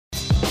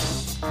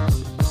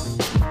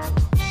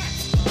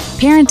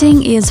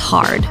Parenting is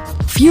hard.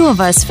 Few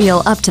of us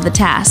feel up to the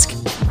task.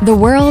 The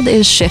world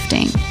is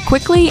shifting,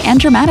 quickly and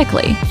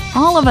dramatically.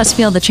 All of us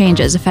feel the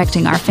changes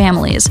affecting our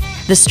families.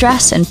 The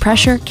stress and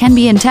pressure can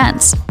be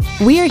intense.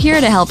 We're here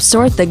to help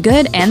sort the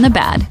good and the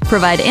bad,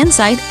 provide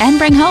insight, and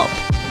bring hope.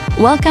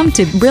 Welcome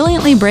to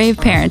Brilliantly Brave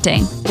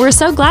Parenting. We're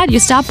so glad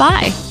you stopped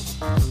by.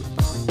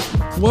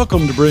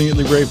 Welcome to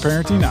Brilliantly Brave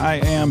Parenting.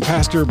 I am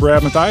Pastor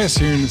Brad Mathias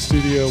here in the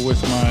studio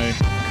with my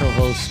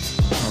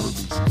co-host, Robert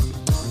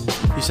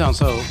Beeson. You sound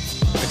so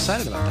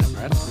excited about that,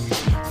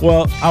 Brad.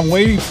 Well, I'm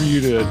waiting for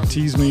you to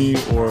tease me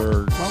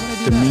or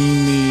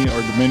demean me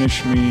or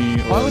diminish me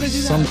or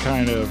some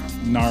kind of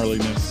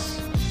gnarliness.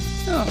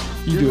 No,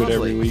 you do it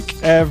every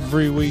week.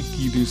 Every week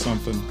you do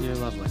something. You're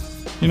lovely.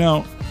 You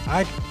know,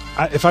 I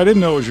if I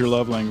didn't know it was your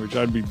love language,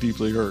 I'd be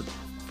deeply hurt,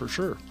 for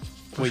sure.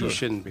 You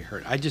shouldn't be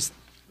hurt. I just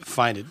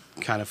find it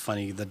kind of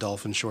funny, the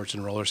dolphin shorts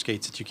and roller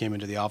skates that you came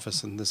into the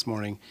office in this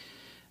morning.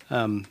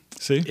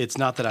 See? It's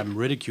not that I'm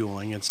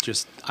ridiculing. It's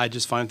just I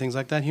just find things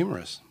like that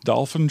humorous.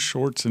 Dolphin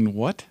shorts and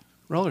what?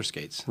 Roller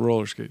skates.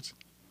 Roller skates.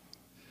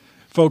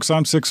 Folks,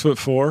 I'm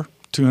 6'4",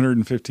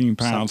 215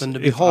 pounds.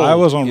 Something to If behold I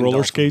was on in roller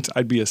dolphin. skates,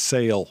 I'd be a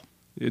sail.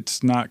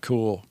 It's not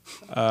cool.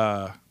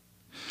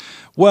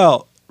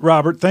 Well,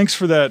 Robert, thanks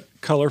for that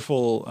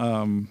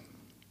colorful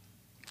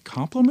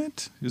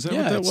compliment. Is that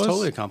what that was? Yeah, it's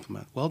totally a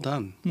compliment. Well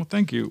done. Well,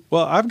 thank you.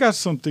 Well, I've got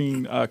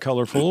something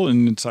colorful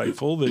and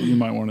insightful that you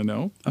might want to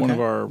know. Okay. One of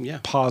our Yeah.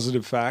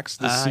 positive facts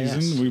this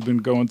season yes. we've been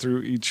going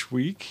through each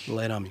week.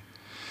 Lay it on me.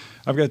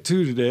 I've got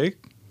two today.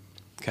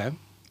 Okay.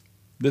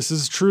 This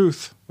is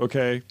truth,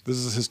 okay? This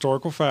is a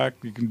historical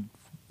fact.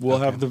 We'll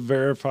have the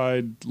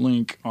verified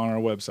link on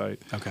our website.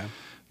 Okay.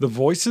 The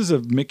voices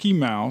of Mickey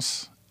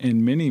Mouse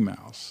and Minnie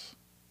Mouse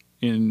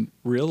in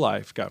real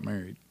life got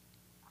married.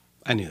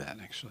 I knew that,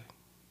 actually.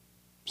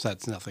 So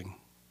that's nothing.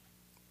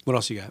 What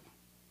else you got?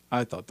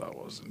 I thought that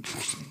was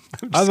interesting.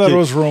 I thought it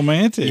was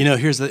romantic. You know,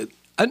 here's the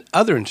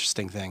other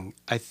interesting thing.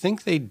 I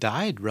think they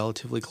died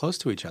relatively close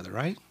to each other,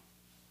 right?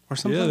 Or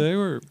something? Yeah, they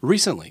were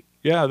recently.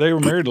 Yeah, they were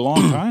married a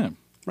long time.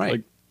 Right.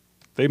 Like,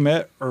 they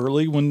met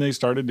early when they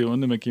started doing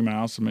the Mickey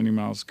Mouse and Minnie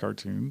Mouse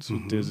cartoons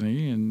with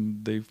Disney,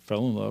 and they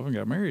fell in love and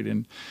got married.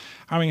 And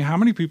I mean, how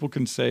many people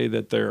can say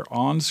that their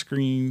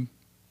on-screen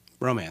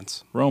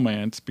romance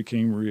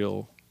became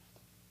real?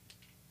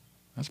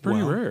 That's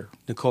pretty rare.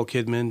 Nicole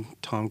Kidman,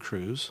 Tom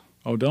Cruise.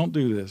 Oh, don't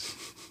do this.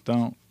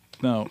 Don't.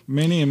 No.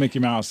 Minnie and Mickey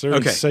Mouse, they're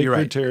in sacred you're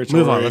right. territory.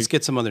 Move on. Let's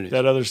get some other news.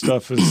 That other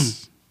stuff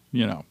is,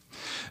 you know.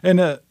 And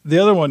the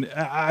other one,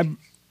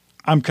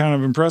 I'm kind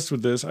of impressed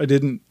with this. I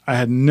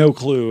had no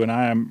clue, and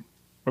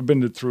I've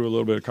been through a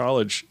little bit of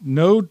college.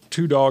 No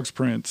two dogs'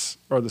 prints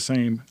are the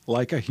same,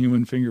 like a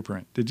human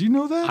fingerprint. Did you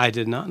know that? I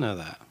did not know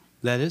that.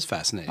 That is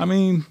fascinating. I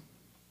mean,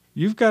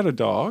 you've got a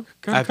dog.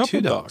 I have two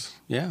dogs.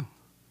 Yeah.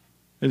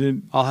 And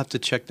then, I'll have to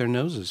check their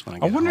noses when I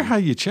get I wonder home. how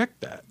you check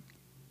that.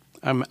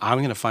 I'm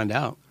going to find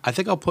out. I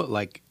think I'll put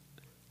like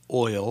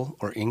oil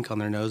or ink on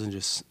their nose and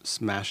just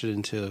smash it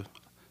into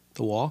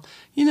the wall.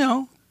 You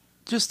know,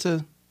 just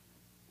to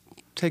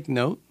take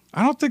note.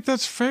 I don't think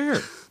that's fair.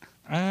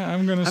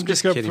 I'm going to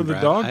speak up for the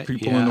Brad. dog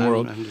people in the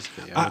world. I'm just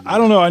kidding. I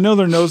don't know. I know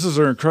their noses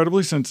are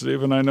incredibly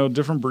sensitive, and I know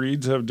different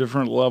breeds have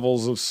different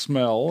levels of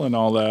smell and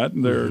all that.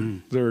 And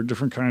there are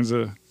different kinds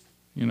of,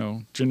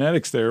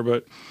 genetics there.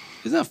 But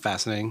isn't that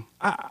fascinating?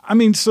 I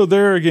mean, so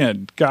there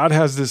again, God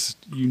has this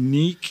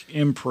unique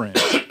imprint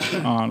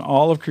on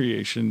all of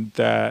creation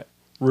that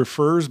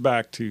refers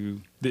back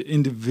to the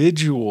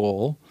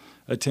individual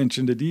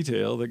attention to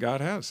detail that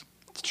God has.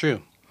 It's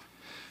true.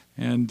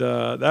 And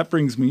that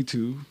brings me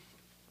to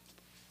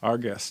our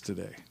guest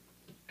today.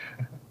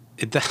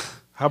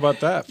 How about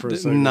that for a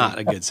second? Not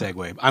a good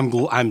segue.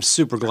 I'm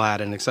super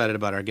glad and excited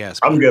about our guest.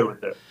 I'm good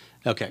with it.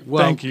 Okay.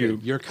 Well, thank you.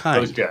 You're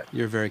kind. Okay.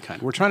 You're very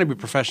kind. We're trying to be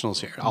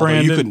professionals here, although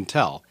Brandon, you couldn't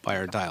tell by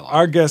our dialogue.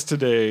 Our guest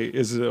today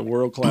is a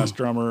world-class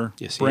drummer,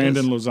 Yes, he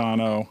Brandon is.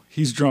 Lozano.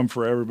 He's drummed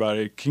for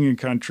everybody, King and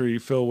Country,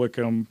 Phil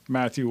Wickham,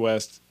 Matthew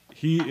West.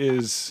 He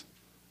is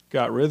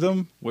got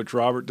rhythm, which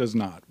Robert does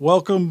not.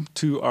 Welcome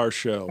to our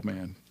show,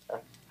 man.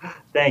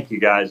 Thank you,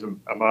 guys. I'm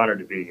honored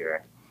to be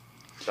here.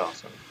 It's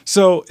awesome.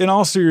 So, in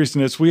all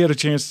seriousness, we had a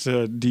chance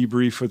to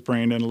debrief with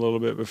Brandon a little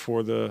bit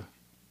before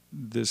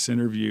this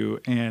interview,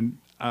 and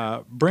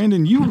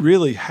Brandon, you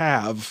really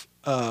have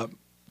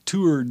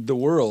toured the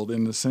world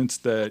in the sense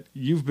that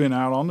you've been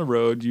out on the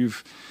road.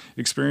 You've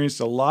experienced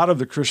a lot of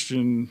the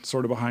Christian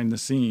sort of behind the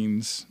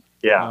scenes.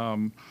 Yeah.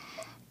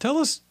 Tell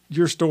us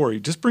your story.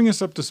 Just bring us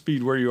up to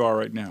speed where you are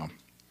right now.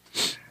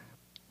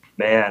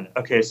 Man.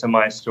 Okay. So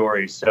my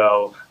story.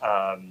 So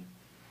I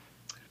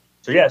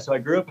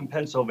grew up in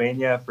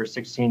Pennsylvania for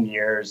 16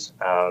 years.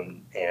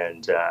 And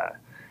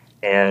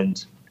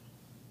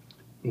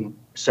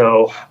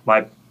so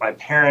my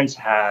parents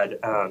had,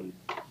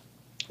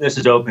 this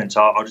is open,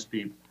 so I'll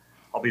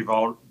be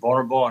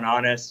vulnerable and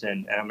honest,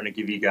 and I'm going to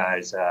give you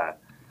guys,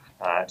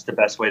 it's the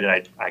best way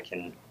that I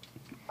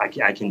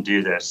can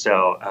do this.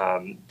 So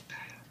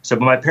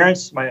my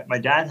parents, my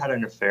dad had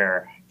an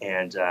affair,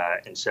 and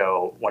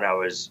so when I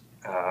was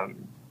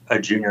a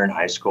junior in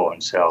high school,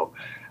 and so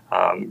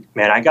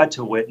man, I got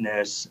to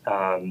witness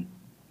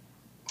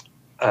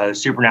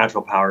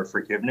supernatural power of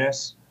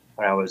forgiveness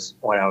when I was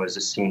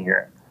a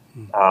senior.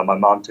 My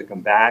mom took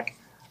them back,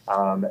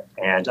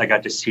 and I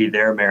got to see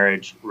their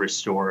marriage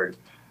restored.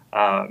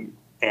 And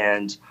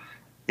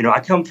I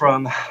come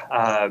from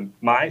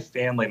my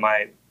family.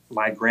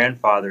 My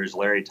grandfather's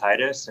Larry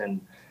Titus,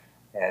 and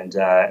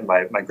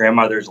my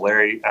grandmother's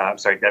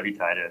Debbie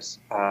Titus.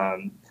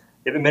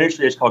 They have a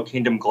ministry that's called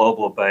Kingdom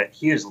Global, but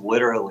he is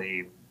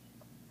literally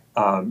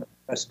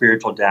a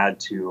spiritual dad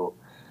to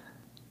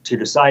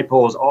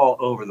disciples all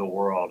over the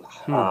world,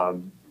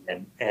 and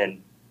I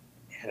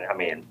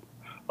mean,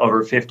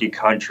 over 50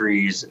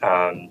 countries.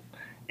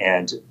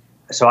 And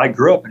so I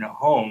grew up in a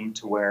home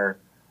to where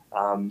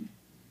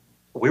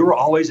we were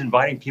always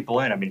inviting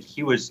people in. I mean,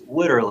 he was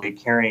literally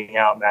carrying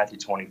out Matthew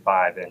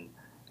 25, and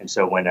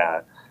so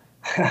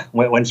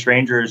when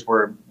strangers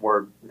were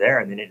there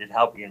and they needed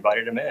help, he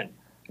invited them in.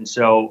 And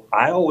so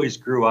I always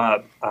grew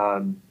up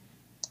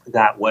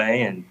that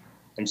way, and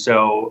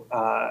so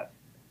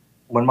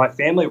when my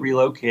family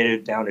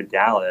relocated down to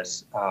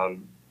Dallas, I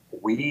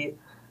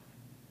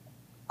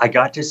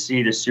got to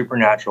see the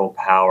supernatural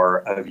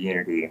power of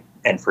unity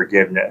and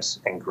forgiveness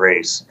and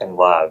grace and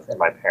love in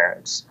my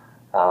parents,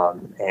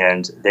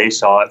 and they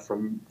saw it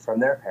from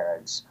their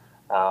parents.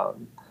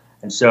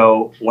 And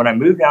so when I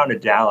moved down to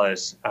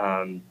Dallas,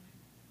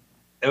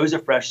 it was a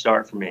fresh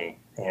start for me,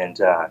 and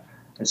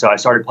so I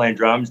started playing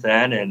drums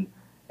then, and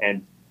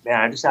man,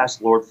 I just asked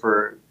the Lord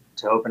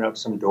to open up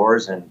some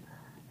doors and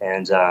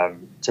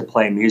to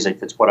play music.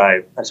 That's what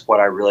I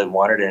really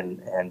wanted,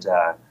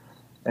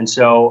 and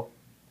so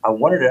I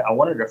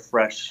wanted a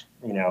fresh,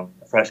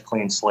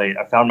 clean slate.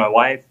 I met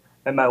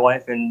my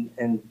wife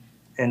in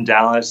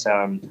Dallas,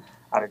 out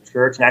of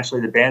church, and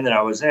actually the band that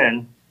I was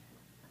in,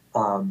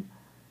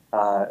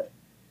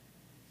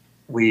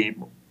 we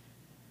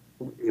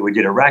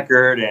did a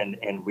record,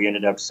 and we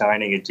ended up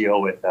signing a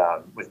deal with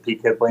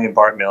Pete Kipley and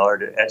Bart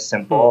Miller at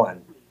Simple,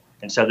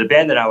 and so the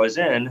band that I was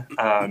in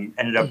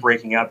ended up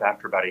breaking up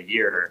after about a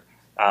year,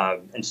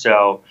 and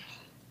so,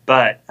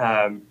 but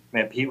man,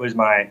 Pete was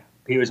my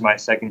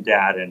second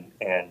dad, and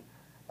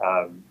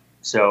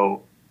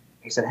so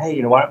he said,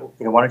 hey, why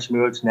don't you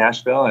move to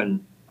Nashville?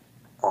 And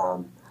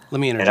let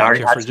me interject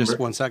here for just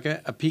 1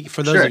 second. Pete,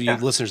 for those Sure, of you yeah.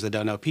 listeners that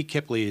don't know, Pete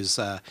Kipley is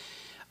a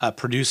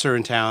producer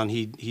in town.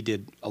 He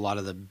did a lot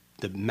of the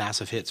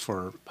massive hits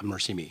for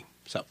Mercy Me.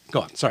 So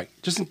go on. Sorry,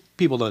 just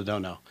people that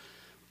don't know.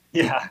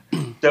 Yeah.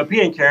 So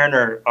Pete and Karen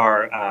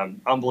are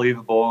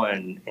unbelievable,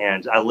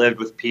 and I lived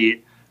with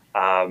Pete,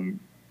 for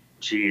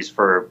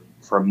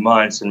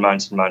months and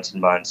months and months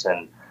and months,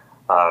 and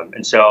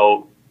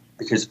so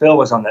because Phil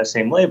was on that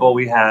same label,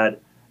 we had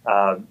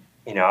I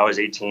was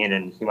 18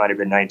 and he might have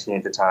been 19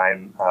 at the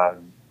time,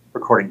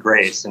 recording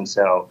Grace, and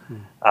so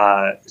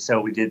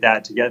we did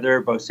that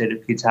together. Both stayed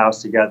at Pete's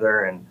house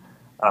together, and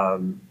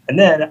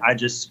then I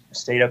just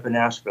stayed up in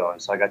Nashville, and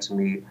so I got to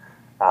meet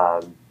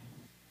a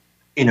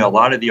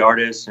lot of the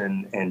artists,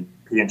 and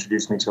Pete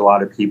introduced me to a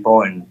lot of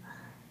people, and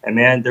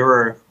man, there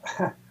were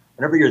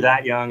whenever you're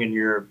that young and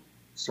you're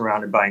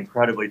surrounded by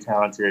incredibly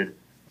talented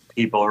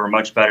people who are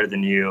much better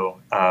than you,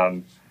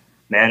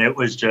 man, it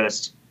was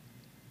just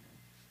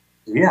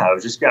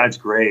God's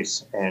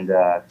grace, and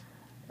that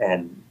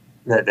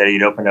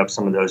he'd opened up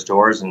some of those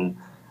doors, and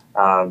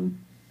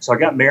so I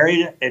got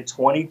married at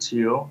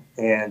 22,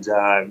 and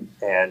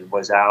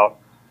was out.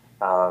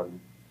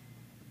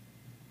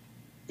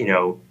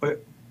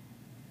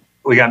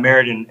 We got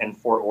married in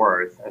Fort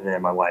Worth, and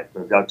then my wife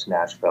moved up to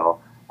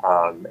Nashville,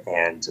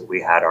 and we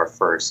had our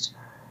first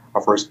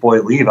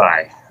boy,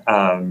 Levi.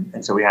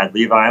 And so we had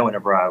Levi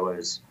whenever I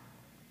was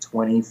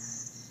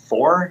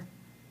 24.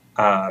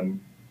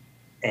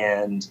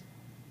 And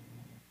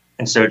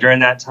so during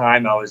that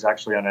time, I was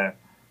actually on a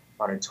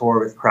tour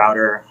with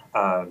Crowder.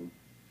 I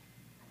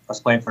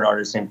was playing for an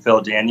artist named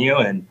Phil Daniel,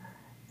 and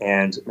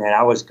man,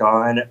 I was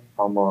gone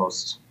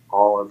almost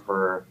all of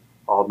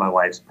my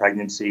wife's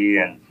pregnancy,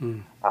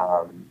 and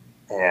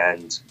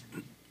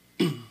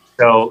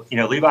so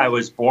Levi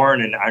was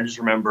born, and I just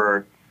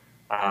remember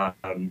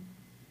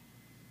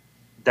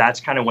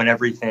that's kind of when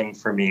everything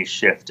for me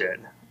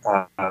shifted.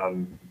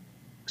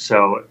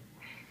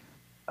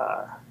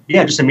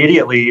 Just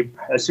immediately,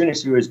 as soon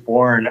as he was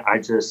born, I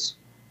just,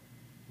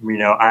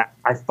 I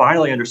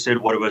finally understood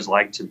what it was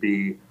like to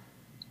be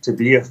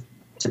a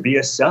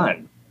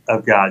son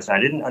of God's. And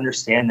I didn't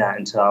understand that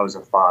until I was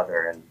a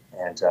father,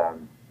 and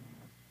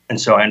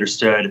so I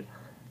understood,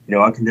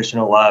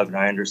 unconditional love, and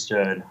I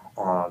understood,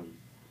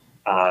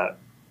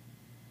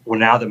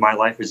 now that my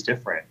life is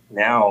different.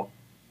 Now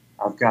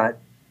I've got,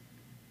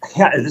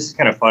 this is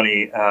kind of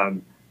funny,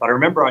 but I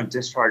remember on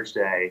discharge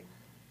day,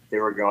 they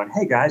were going,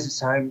 hey guys, it's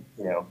time,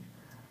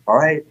 all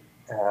right,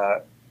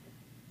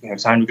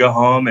 it's time to go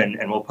home, and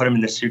we'll put him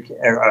in the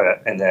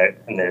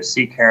in the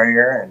seat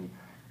carrier,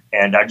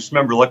 and I just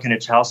remember looking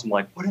at Chelsea, I'm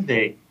like, what did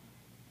they,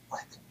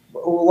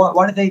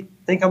 why did they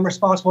think I'm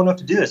responsible enough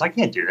to do this? I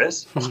can't do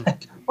this.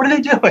 What are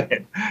they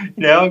doing?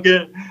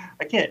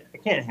 I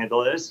can't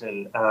handle this,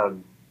 and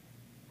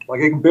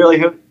like I can barely,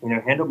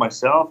 handle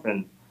myself.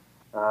 And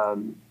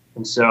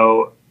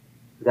so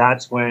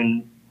that's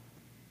really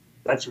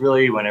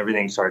when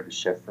everything started to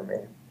shift for me.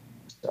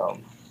 So,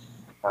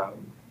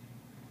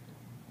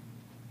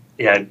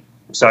 yeah,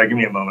 I'm sorry, give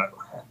me a moment.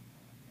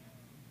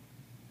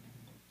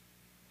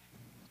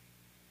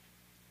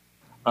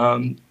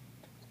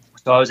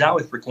 So I was out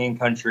with For King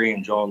Country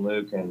and Joel and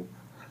Luke, and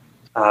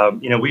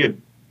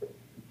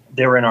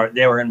they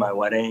were in my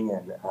wedding,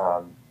 and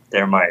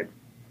they're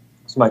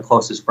some of my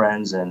closest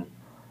friends, and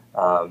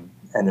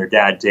their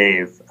dad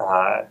Dave.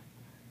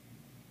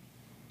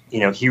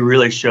 He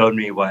really showed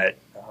me what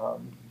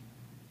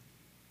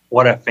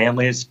a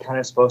family is kind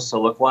of supposed to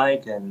look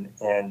like, and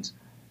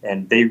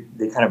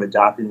they kind of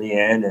adopted me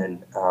in,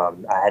 and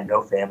I had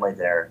no family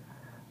there,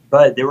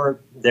 but they were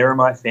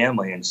my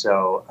family, and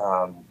so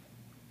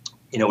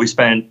we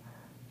spent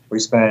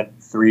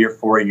 3 or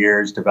 4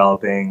 years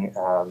developing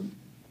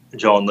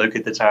Joel and Luke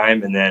at the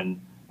time, and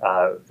then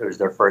it was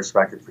their first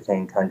record For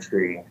King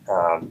Country.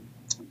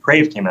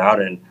 Crave came out,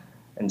 and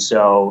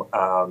so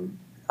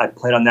I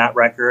played on that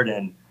record,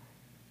 and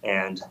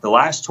the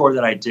last tour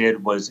that I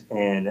did was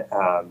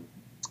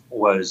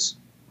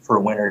for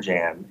Winter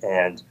Jam,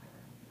 and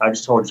I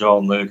just told Joel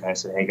and Luke, I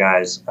said, "Hey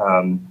guys,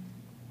 I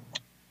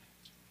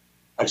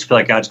just feel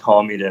like God's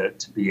calling me to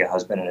be a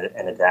husband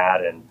and a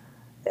dad,"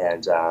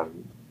 and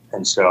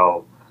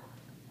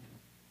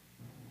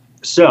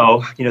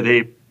so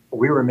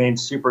we remained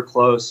super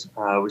close.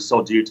 We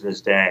still do to this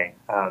day.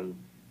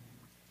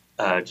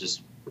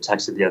 Just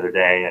texted the other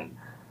day, and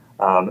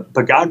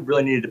but God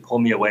really needed to pull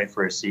me away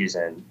for a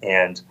season.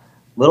 And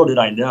little did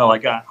I know, I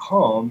got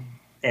home,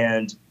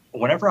 and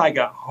whenever I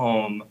got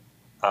home,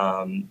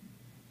 I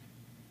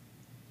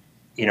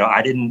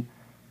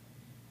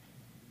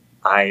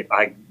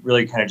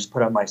really kind of just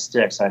put up my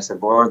sticks, and I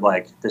said, "Lord,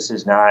 like, this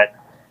is not."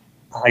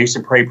 I used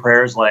to pray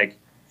prayers like,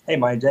 "Hey,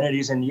 my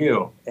identity's in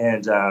you,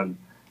 and God,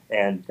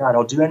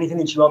 I'll do anything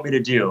that you want me to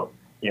do."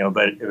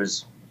 But it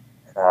was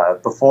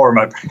before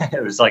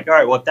it was like, all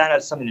right, well, if that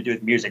has something to do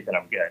with music, then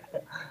I'm good.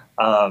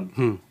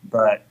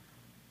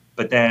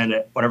 But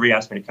then whenever he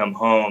asked me to come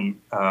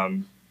home,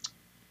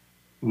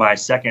 my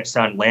second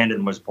son,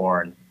 Landon, was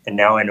born, and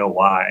now I know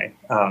why.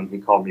 He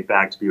called me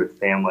back to be with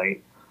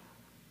family.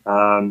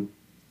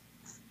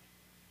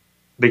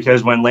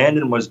 Because when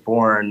Landon was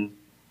born,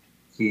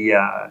 he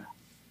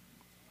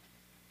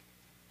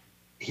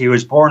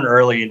was born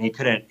early, and he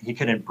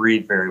couldn't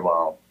breathe very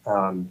well.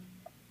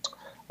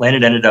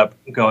 Landon ended up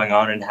going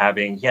on and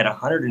he had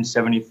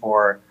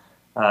 174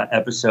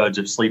 episodes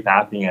of sleep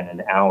apnea in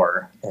an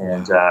hour,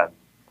 and the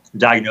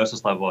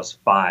diagnosis level was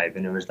 5,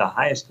 and it was the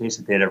highest case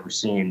that they'd ever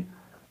seen.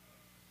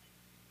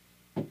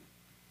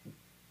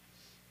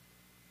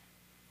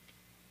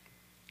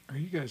 Are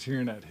you guys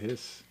hearing that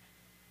hiss?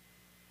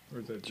 Or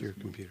is that your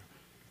computer?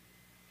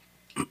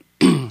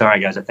 Sorry,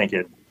 guys, I think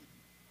it.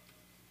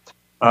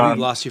 We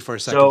lost you for a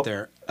second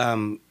there.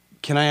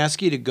 Can I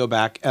ask you to go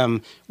back?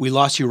 We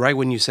lost you right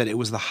when you said it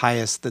was the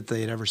highest that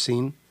they had ever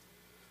seen.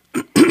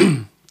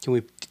 Can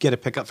we get a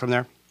pickup from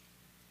there?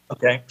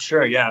 Okay,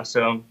 sure. Yeah.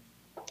 So,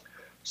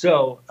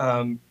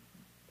 it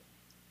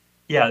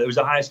was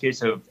the highest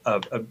case of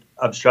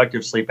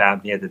obstructive sleep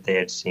apnea that they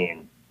had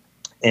seen.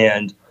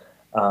 And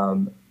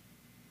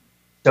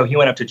so he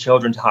went up to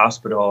Children's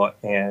Hospital,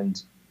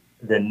 and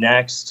the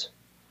next,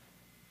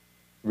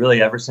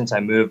 really ever since I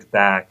moved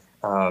back,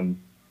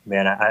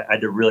 man, I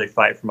had to really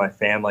fight for my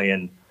family,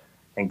 and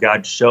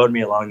God showed me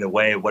along the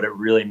way what it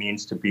really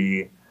means to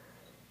be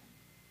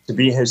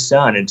his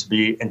son, and to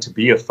be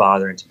a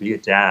father, and to be a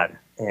dad.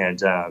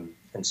 And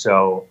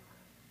so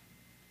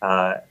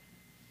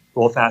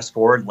we'll fast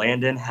forward.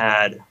 Landon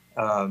had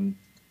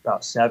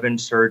about 7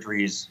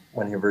 surgeries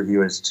whenever he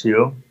was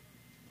 2.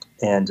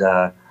 And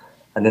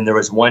then there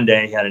was one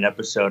day he had an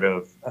episode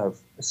of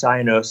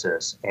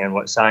cyanosis. And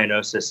what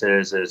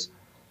cyanosis is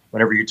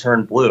whenever you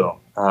turn blue.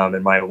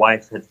 And my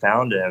wife had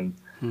found him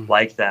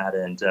like that.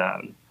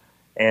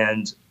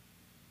 And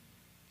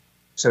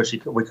so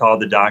we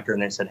called the doctor,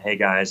 and they said, "Hey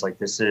guys, like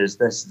this is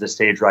the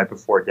stage right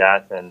before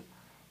death." And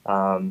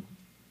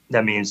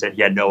that means that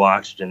he had no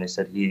oxygen. They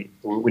said, we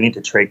need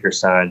to trach your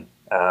son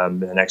in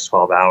the next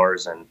 12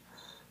 hours.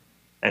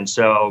 And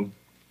so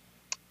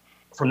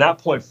from that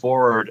point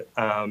forward,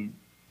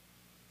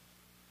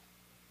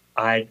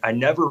 I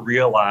never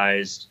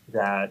realized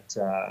that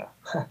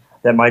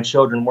that my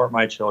children weren't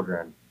my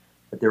children,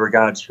 but they were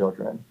God's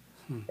children.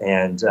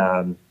 And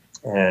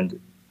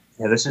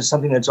this is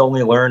something that's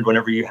only learned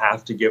whenever you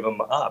have to give them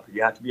up.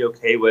 You have to be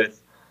okay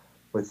with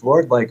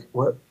Lord, like,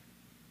 what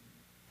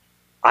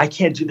I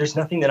can't do. There's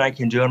nothing that I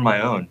can do on my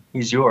own.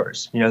 He's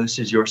yours. This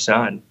is your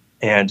son.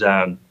 And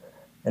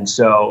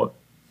so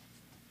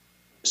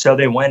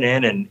they went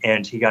in,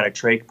 and he got a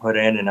trach put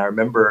in. And I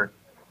remember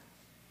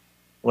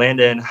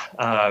Landon,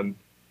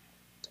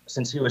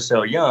 since he was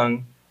so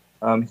young,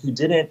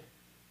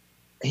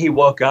 he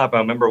woke up. I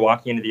remember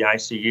walking into the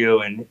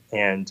ICU,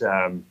 and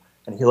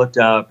he looked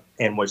up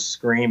and was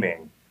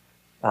screaming,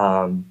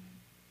 but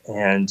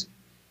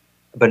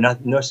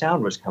no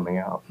sound was coming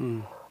out.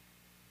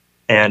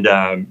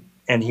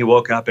 and he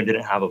woke up and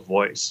didn't have a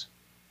voice.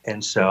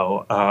 And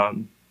so,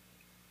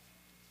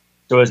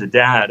 so as a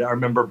dad, I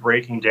remember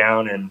breaking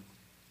down and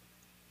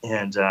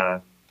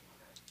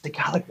like,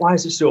 God, like, why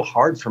is this so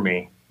hard for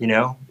me? You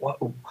know,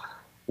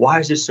 why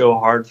is this so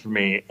hard for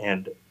me?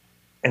 And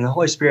the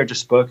Holy Spirit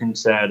just spoke and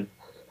said,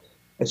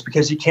 it's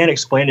because you can't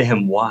explain to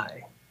him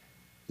why.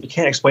 You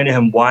can't explain to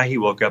him why he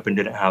woke up and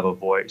didn't have a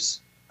voice.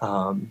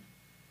 And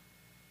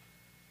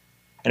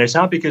it's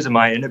not because of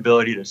my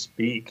inability to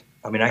speak.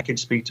 I mean, I could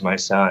speak to my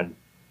son,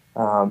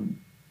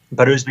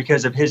 but it was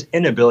because of his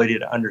inability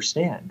to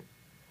understand.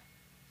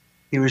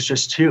 He was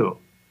just 2.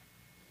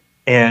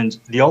 And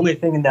the only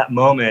thing in that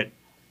moment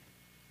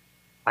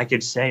I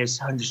could say is,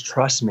 son, just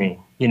trust me,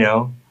 you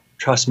know,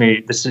 trust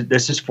me. This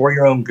is for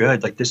your own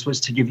good. Like, this was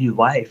to give you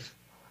life.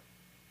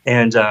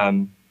 And,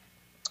 and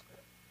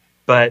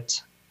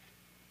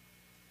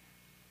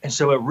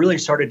so it really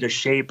started to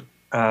shape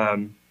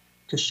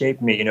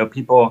me. You know,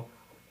 people,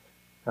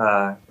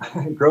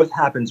 growth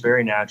happens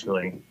very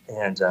naturally,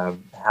 and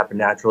happened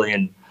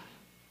naturally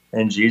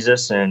in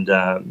Jesus, and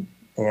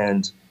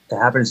it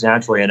happens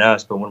naturally in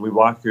us. But when we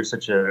walk through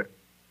such a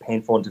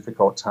painful and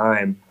difficult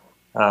time,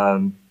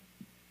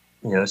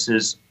 you know, this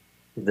is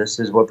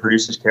what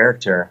produces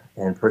character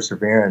and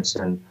perseverance,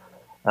 and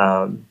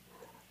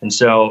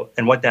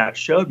what that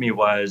showed me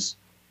was,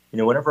 you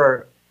know,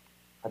 whenever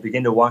I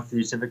began to walk through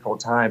these difficult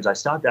times, I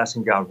stopped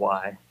asking God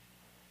why,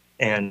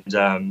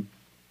 and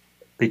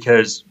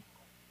because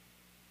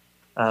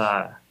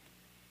I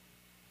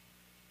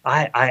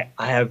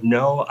have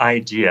no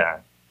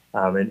idea,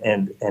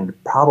 and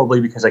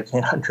probably because I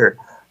can't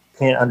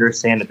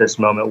understand at this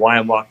moment why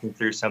I'm walking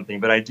through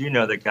something, but I do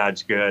know that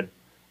God's good.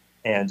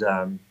 And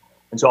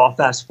so I'll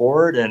fast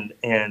forward,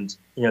 and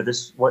you know,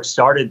 this, what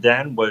started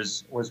then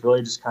was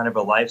really just kind of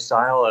a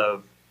lifestyle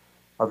of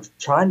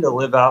trying to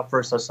live out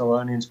 1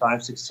 Thessalonians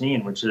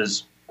 5:16, which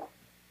is,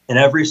 in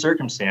every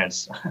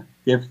circumstance,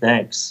 give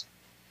thanks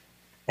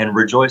and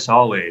rejoice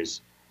always,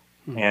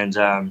 and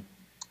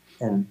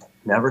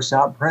never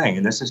stop praying.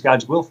 And this is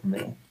God's will for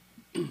me.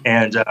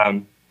 And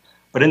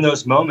but in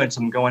those moments,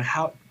 I'm going,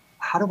 how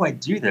do I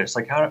do this?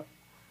 Like, how?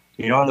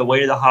 You know, on the way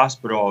to the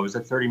hospital, it was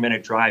a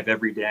 30-minute drive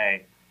every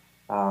day.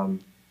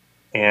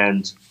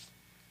 And,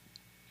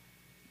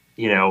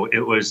 you know, it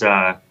was,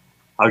 I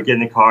would get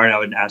in the car and I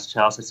would ask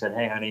Chelsea, I said,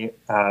 hey, honey,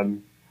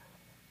 all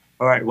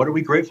right, what are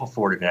we grateful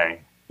for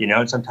today? You know,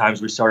 and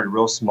sometimes we started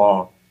real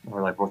small.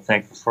 We're like, we're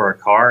thankful for our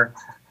car.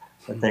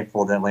 We're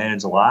thankful that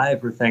Landon's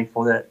alive. We're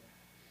thankful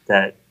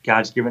that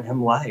God's given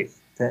him life,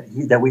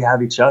 that we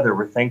have each other.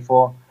 We're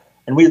thankful.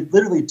 And we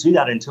literally do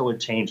that until it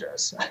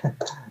changes.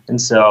 And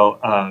so,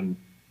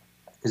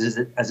 because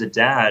as a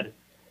dad,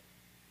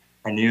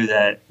 I knew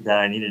that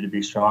I needed to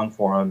be strong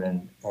for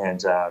him,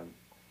 and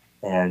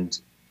I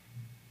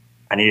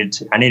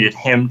needed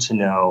him to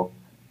know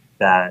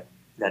that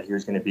he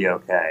was going to be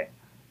okay,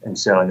 and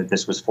that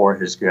this was for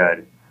his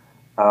good.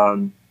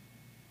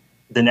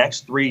 The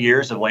next 3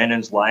 years of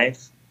Landon's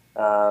life,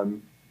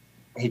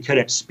 he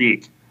couldn't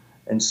speak,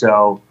 and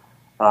so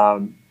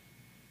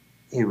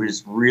he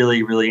was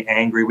really, really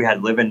angry. We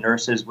had live-in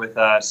nurses with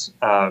us.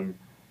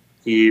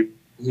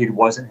 He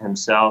wasn't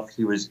himself.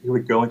 He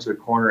would go into a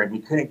corner and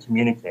he couldn't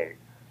communicate.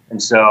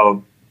 And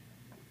so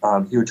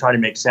he would try to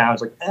make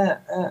sounds like,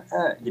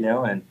 you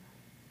know, and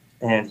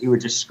he would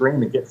just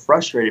scream and get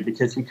frustrated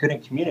because he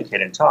couldn't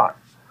communicate and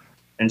talk.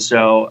 And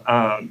so,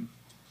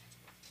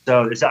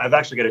 I've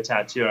actually got a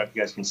tattoo. I don't know if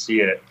you guys can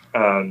see it.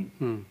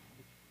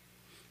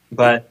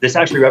 But this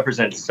actually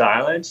represents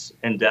silence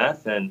and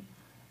death.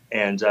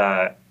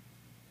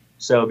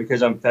 So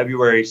because on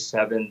February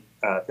 7th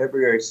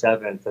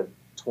of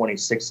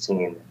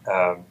 2016,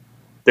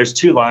 there's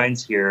 2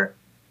 lines here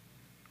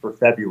for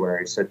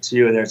February. So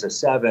 2, and there's a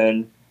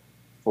 7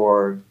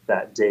 for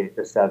that date,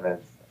 the 7th.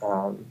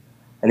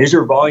 And these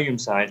are volume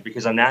signs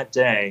because on that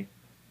day,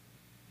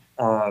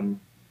 at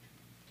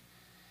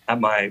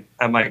my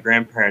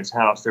grandparents'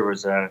 house, there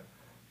was a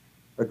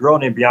girl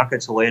named Bianca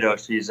Toledo.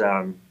 She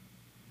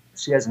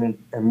has an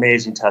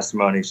amazing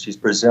testimony. She's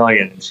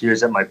Brazilian. She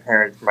was at my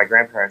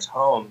grandparents'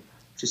 home.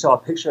 She saw a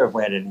picture of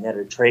Landon. He had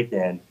a trach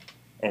in,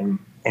 and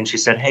she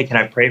said, hey, can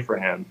I pray for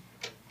him?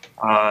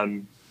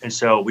 And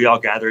so we all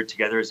gathered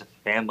together as a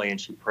family,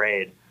 and she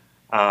prayed.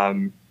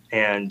 And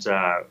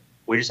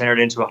we just entered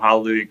into a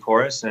hallelujah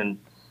chorus, and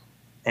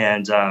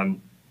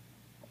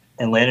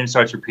Landon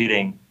starts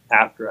repeating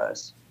after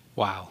us.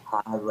 Wow.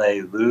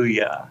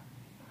 Hallelujah.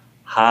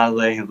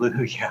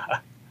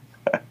 Hallelujah.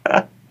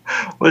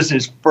 Was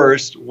his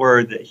first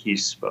word that he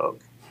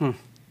spoke.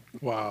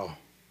 Wow.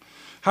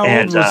 How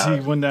old was he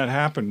when that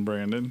happened,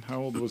 Brandon?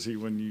 How old was he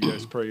when you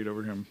guys prayed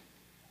over him?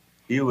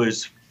 He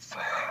was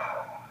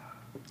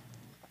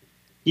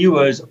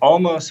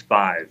almost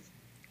 5,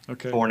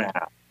 okay,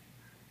 4.5.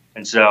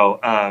 And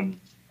so,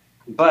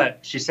 but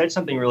she said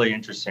something really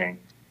interesting.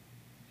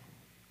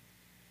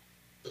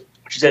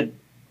 She said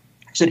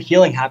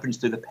healing happens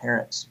through the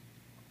parents.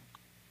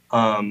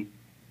 And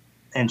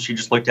she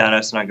just looked at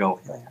us, and I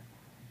go,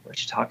 what is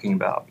she talking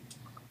about?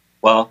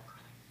 Well,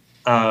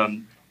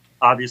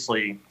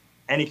 obviously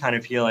any kind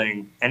of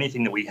healing,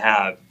 anything that we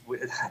have,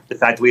 the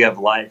fact that we have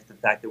life, the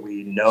fact that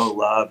we know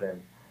love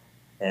and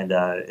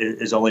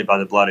is only by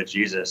the blood of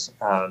Jesus.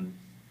 But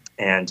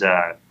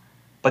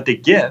the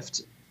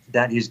gift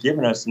that he's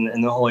given us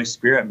in the Holy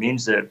Spirit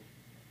means that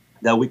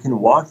we can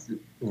walk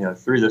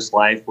through this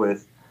life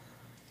with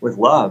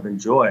love and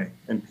joy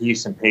and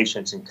peace and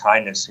patience and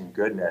kindness and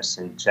goodness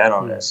and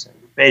gentleness and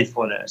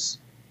faithfulness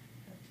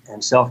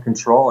and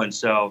self-control. And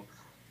so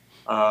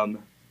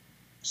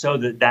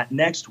that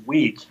next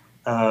week,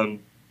 my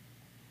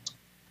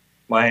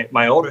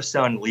oldest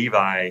son,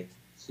 Levi,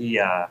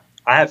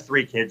 I have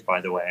 3 kids, by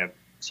the way. I'm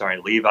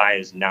sorry. Levi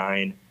is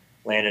 9,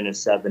 Landon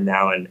is 7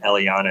 now, and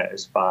Eliana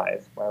is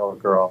 5, my little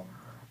girl.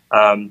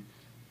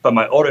 But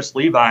my oldest,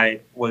 Levi,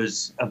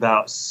 was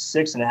about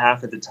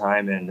 6.5 at the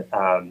time.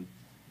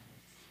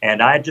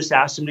 And I just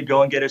asked him to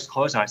go and get his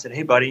clothes on. I said,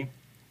 hey, buddy,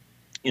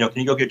 can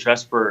you go get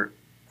dressed for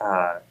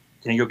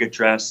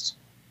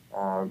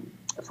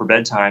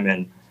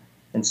bedtime?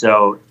 And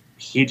so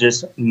he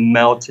just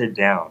melted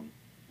down,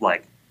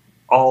 like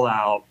all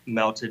out,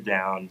 melted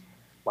down,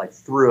 like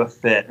threw a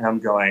fit. And I'm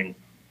going,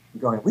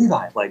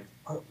 Levi, like,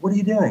 what are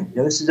you doing?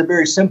 This is a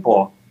very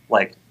simple,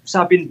 like,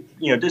 stop being,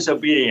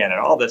 disobedient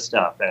and all this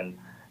stuff. And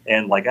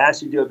like, I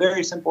asked you to do a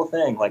very simple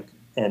thing. Like,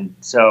 and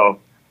so,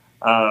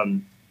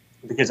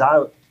 because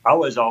I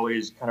was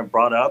always kind of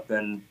brought up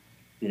and,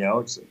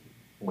 it's,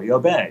 we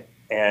obey,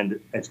 and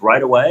it's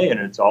right away, and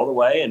it's all the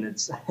way, and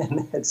it's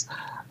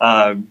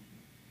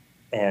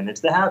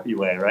the happy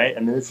way, right? I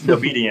mean, it's the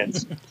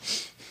obedience.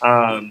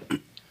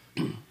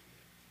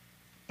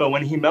 But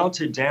when he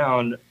melted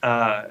down,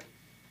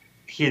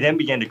 he then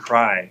began to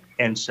cry.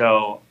 And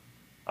so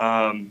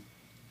I'm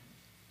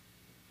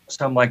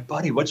like,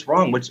 buddy, what's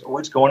wrong?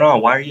 What's going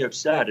on? Why are you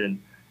upset?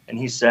 And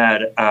he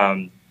said,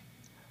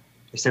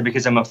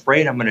 because I'm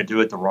afraid I'm going to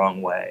do it the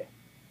wrong way.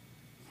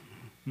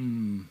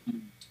 And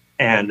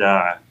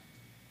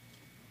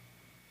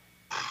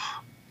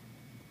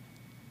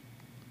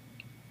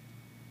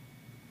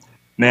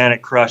man,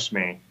 it crushed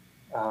me.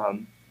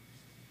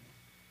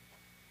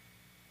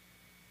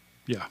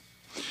 Yeah.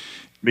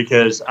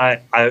 Because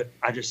I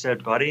just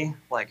said, buddy,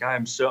 like,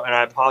 and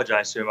I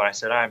apologized to him. I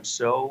said, I'm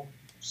so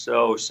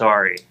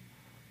sorry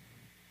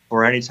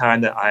for any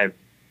time that I've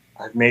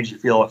made you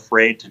feel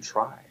afraid to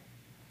try.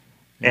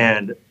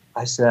 And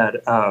I said,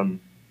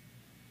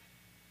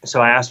 so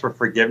I asked for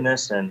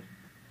forgiveness, and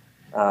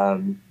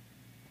I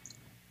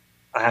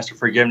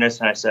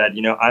said,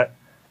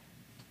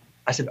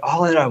 I said,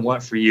 all that I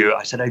want for you,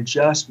 I said, I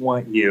just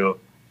want you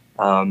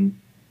to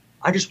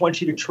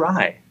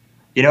try.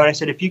 And I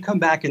said, if you come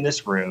back in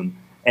this room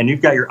and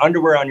you've got your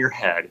underwear on your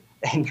head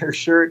and your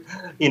shirt,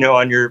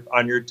 on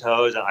your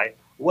toes,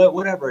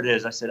 whatever it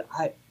is, I said,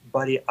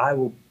 buddy, I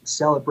will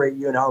celebrate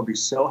you, and I will be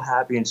so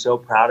happy and so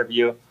proud of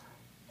you.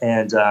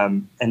 And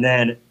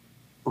then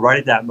right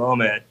at that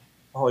moment,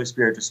 the Holy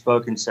Spirit just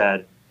spoke and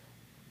said,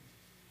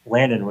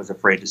 Landon was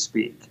afraid to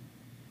speak.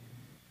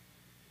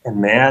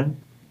 And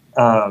man,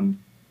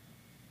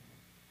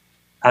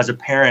 as a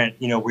parent,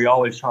 we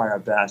always try our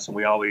best, and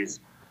we always,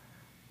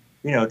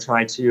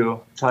 try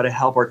to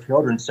help our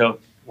children. So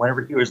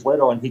whenever he was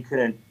little and he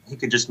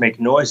could just make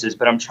noises,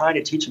 but I'm trying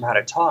to teach him how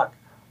to talk.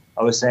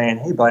 I was saying,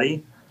 hey,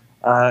 buddy,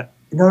 no,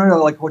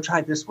 like, we'll try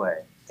it this way.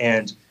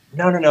 And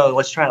no,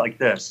 let's try it like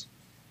this.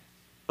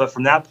 But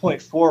from that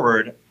point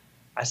forward,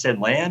 I said,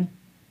 Land,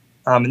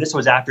 and this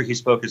was after he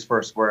spoke his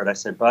first word. I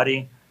said,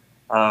 buddy,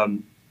 I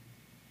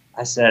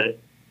said,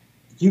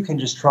 you can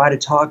just try to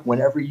talk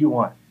whenever you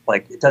want.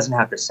 Like, it doesn't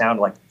have to sound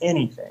like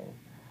anything.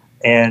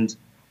 And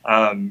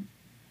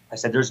I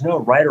said, there's no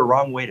right or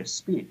wrong way to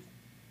speak.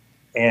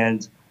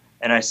 And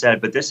I said,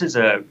 but this is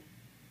I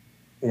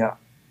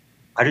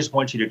just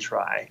want you to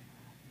try.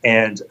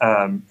 And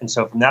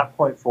so from that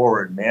point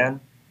forward,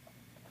 man,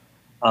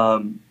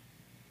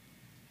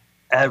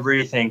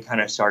 everything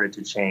kind of started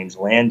to change.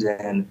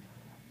 Landon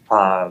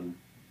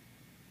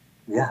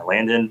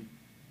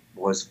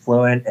was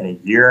fluent in a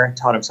year,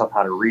 taught himself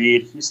how to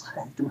read. He's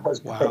like the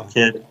most brilliant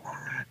kid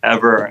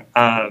ever.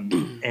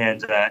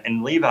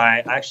 And Levi,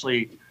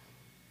 actually,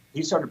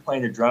 he started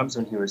playing the drums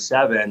when he was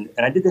 7.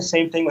 And I did the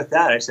same thing with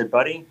that. I said,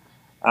 buddy,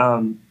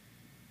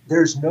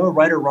 there's no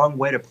right or wrong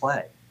way to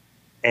play.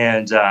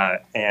 And I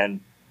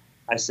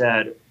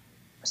said,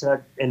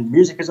 and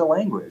music is a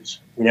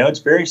language, it's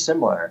very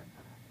similar.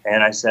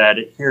 And I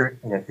said, here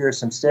are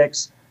some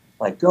sticks,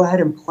 like, go ahead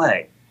and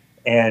play.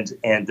 And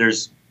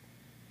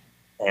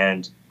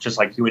just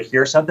like he would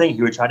hear something,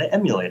 he would try to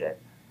emulate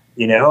it,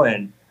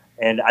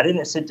 and I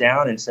didn't sit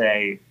down and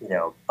say,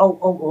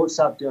 oh,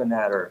 stop doing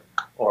that, or,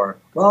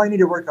 well, I need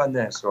to work on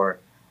this, or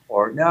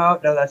no,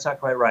 that's not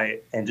quite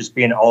right. And just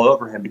being all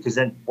over him, because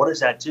then what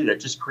does that do? That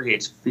just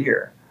creates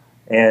fear.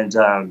 And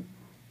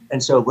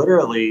so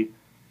literally,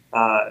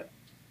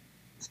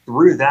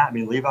 through that, I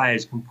mean, Levi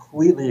has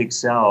completely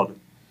excelled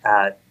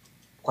at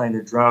playing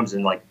the drums,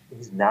 and like,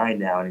 he's 9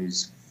 now, and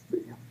he's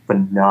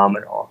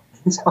phenomenal.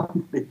 He's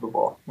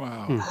unbelievable.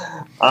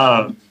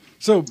 Wow.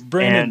 So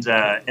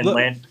Brandon,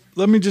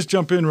 let me just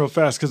jump in real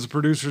fast because the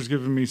producer's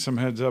giving me some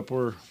heads up.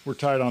 We're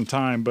tight on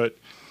time, but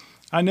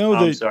I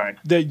know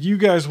that you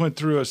guys went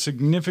through a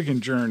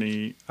significant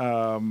journey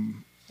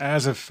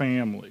as a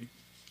family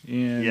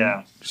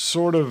in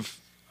sort of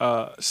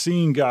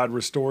seeing God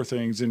restore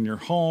things in your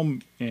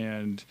home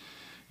and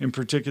in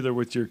particular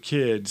with your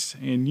kids.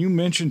 And you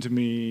mentioned to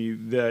me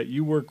that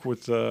you work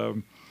with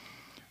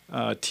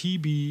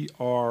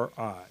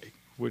TBRI,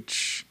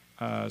 which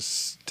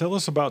tell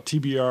us about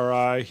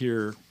TBRI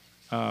here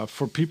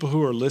for people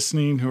who are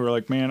listening who are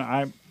like, man,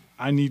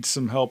 I need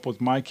some help with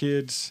my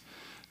kids.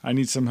 I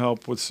need some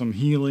help with some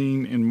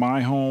healing in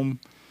my home.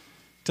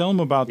 Tell them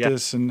about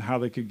this and how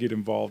they could get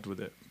involved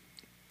with it.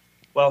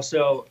 Well,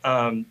 so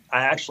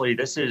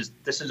this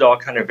is all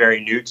kind of very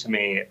new to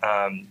me,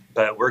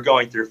 but we're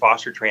going through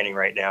foster training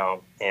right now,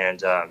 and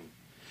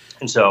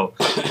so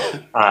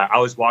I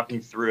was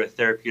walking through a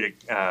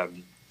therapeutic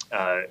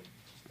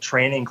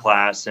training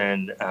class,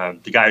 and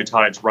the guy who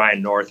taught it's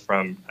Ryan North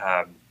from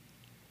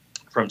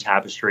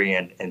Tapestry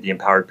and the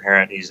Empowered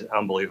Parent. He's an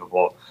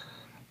unbelievable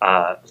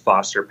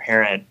foster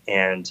parent,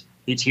 and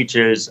he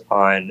teaches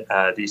on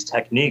these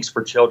techniques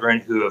for children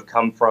who have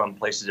come from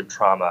places of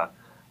trauma.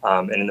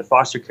 And in the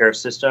foster care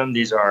system,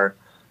 these are,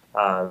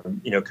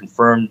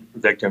 confirmed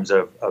victims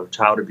of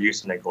child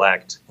abuse and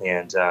neglect.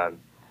 And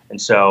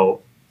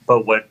so,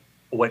 but what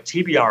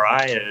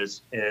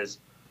TBRI is,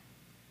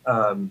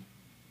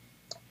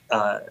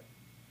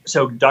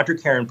 so Dr.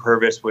 Karen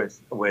Purvis with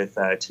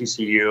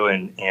TCU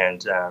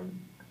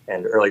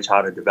and early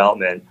childhood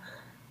development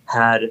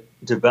had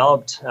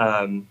developed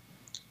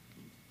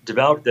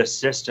this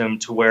system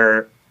to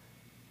where,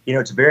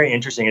 it's very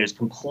interesting. It is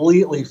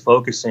completely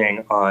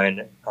focusing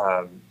on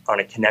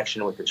a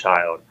connection with the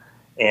child,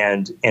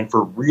 and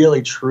for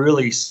really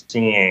truly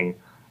seeing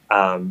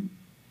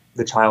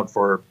the child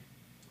for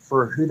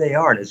who they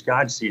are and as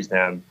God sees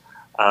them,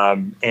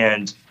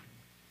 and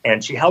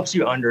she helps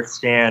you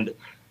understand,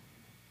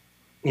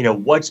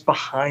 what's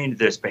behind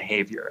this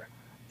behavior.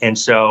 And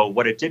so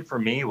what it did for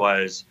me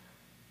was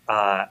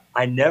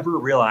I never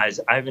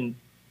realized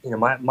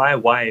my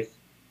wife.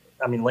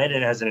 I mean,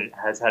 Landon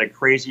has had a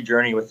crazy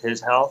journey with his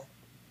health.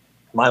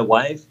 My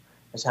wife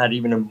has had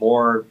even a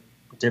more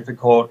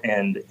difficult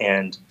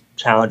and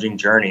challenging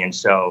journey. And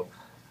so,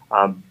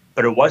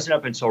 but it wasn't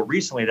up until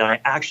recently that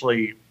I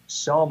actually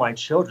saw my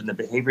children, the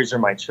behaviors of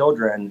my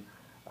children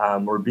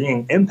were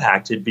being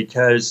impacted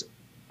because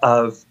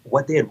of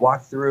what they had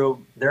walked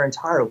through their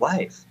entire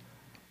life.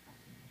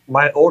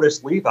 My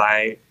oldest,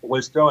 Levi,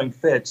 was throwing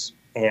fits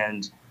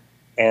and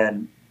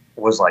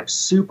was like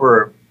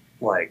super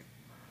like,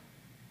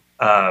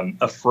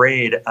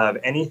 afraid of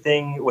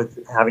anything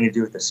with having to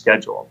do with the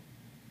schedule.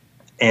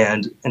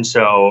 And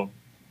so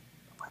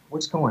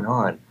what's going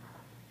on?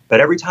 But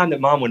every time that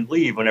mom would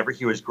leave, whenever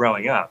he was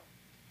growing up,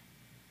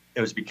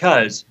 it was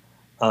because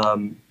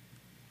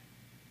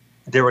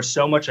there was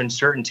so much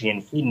uncertainty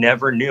and he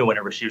never knew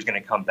whenever she was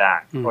going to come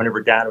back,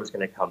 whenever dad was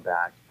going to come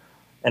back.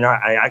 And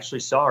I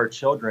actually saw our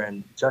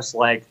children just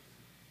like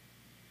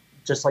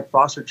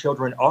foster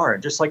children are,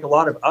 just like a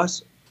lot of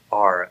us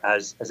are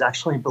as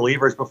actually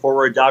believers before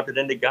we're adopted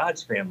into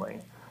God's family,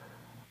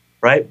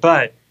 right?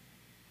 But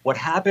what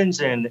happens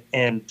in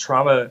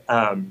trauma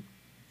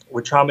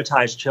with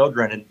traumatized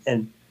children,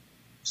 and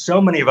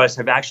so many of us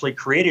have actually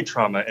created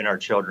trauma in our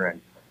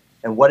children,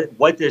 and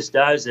what this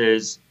does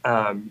is,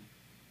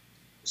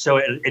 so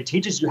it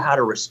teaches you how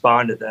to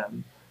respond to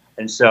them.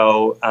 And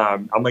so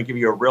I'm going to give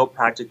you a real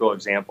practical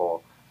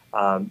example.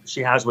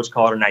 She has what's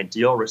called an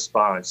ideal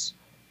response,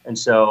 and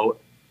so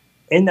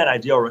in that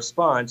ideal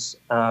response,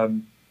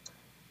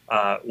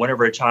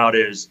 whenever a child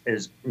is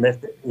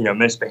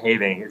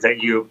misbehaving, is that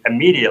you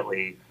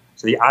immediately,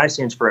 so the I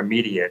stands for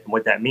immediate, and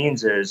what that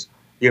means is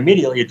you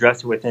immediately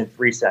address it within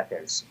 3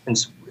 seconds. And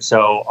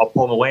so I'll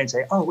pull them away and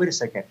say, "Oh, wait a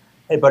second,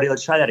 hey buddy,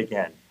 let's try that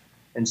again."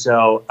 And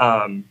so,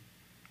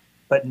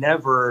 but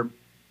never,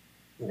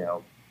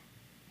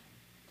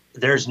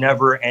 there's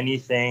never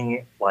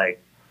anything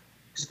like.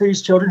 Because for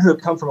these children who have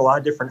come from a lot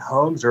of different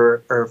homes,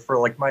 or for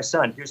like my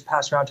son, he was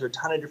passed around to a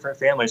ton of different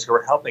families who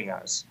are helping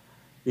us.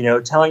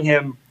 Telling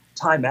him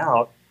time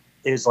out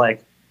is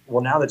like,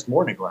 well, now that's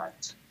more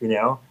neglect,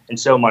 And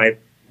so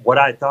what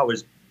I thought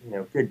was,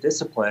 good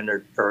discipline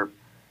or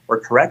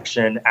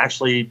correction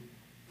actually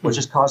was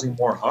just causing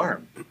more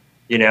harm,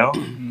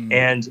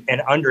 and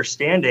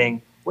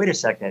understanding, wait a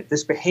second,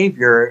 this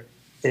behavior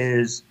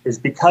is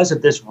because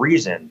of this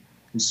reason.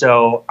 And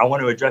so I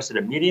want to address it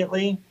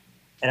immediately.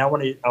 And I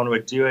want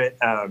to do it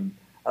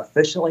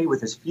efficiently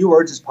with as few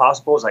words as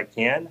possible as I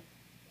can.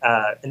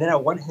 And then I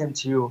want him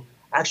to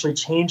actually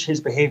change his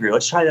behavior.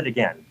 Let's try that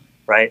again,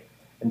 right?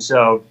 And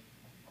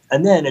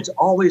then it's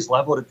always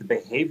leveled at the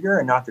behavior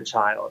and not the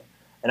child.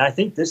 And I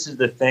think this is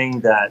the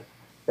thing that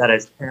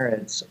as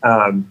parents,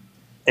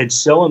 it's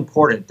so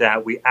important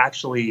that we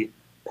actually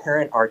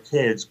parent our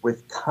kids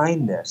with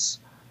kindness,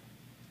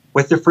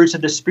 with the fruits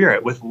of the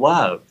Spirit, with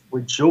love,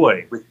 with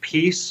joy, with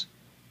peace,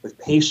 with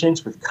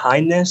patience, with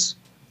kindness,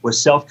 with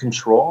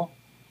self-control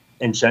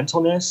and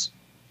gentleness.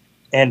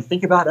 And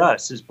think about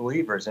us as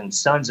believers and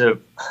sons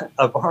of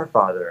our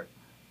Father,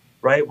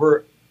 right?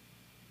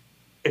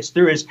 It's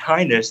through His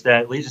kindness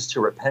that leads us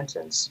to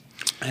repentance.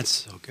 That's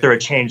so good. Through a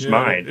changed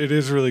mind. It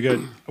is really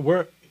good.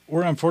 We're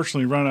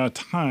unfortunately run out of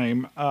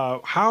time.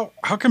 How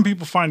can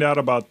people find out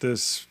about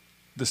this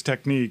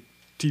technique,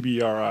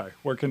 TBRI?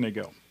 Where can they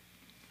go?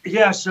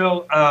 Yeah,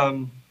 so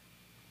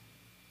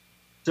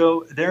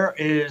there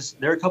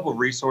are a couple of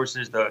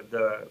resources.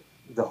 The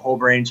Whole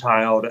Brain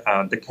Child,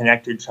 the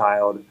Connected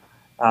Child.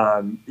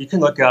 You can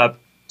look up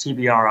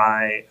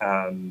TBRI,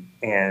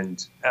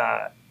 and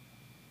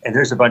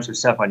there's a bunch of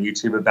stuff on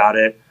YouTube about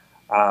it.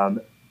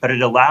 But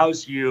it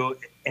allows you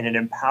and it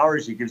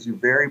empowers you, gives you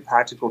very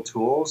practical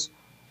tools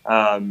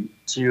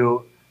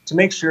to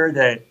make sure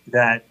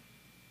that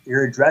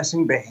you're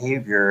addressing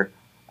behavior,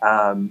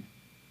 and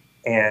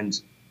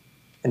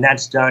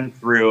that's done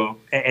through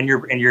and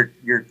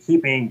you're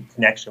keeping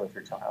connection with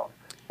your child.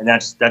 And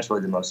that's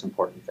really the most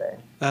important thing.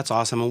 That's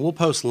awesome. And we'll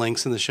post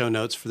links in the show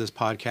notes for this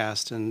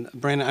podcast. And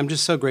Brandon, I'm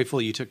just so grateful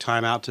you took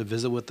time out to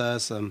visit with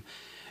us. And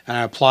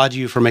I applaud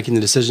you for making the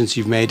decisions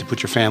you've made to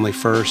put your family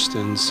first.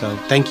 And so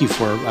thank you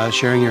for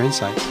sharing your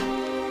insights.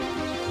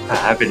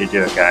 Happy to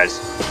do it, guys.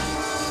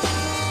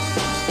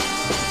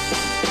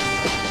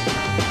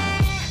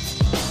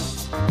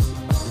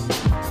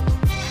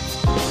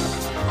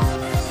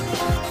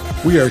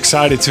 We are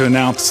excited to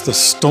announce the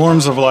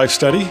Storms of Life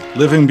study,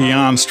 Living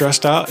Beyond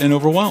Stressed Out and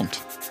Overwhelmed.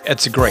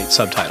 It's a great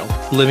subtitle,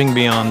 Living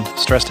Beyond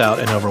Stressed Out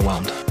and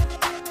Overwhelmed.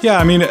 Yeah,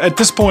 I mean, at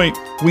this point,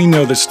 we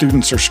know that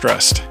students are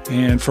stressed.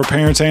 And for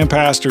parents and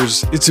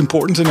pastors, it's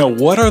important to know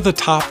what are the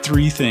top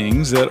 3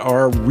 things that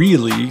are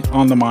really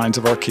on the minds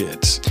of our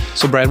kids.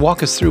 So Brad,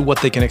 walk us through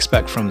what they can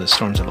expect from the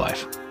Storms of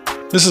Life.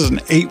 This is an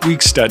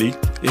 8-week study.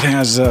 It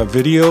has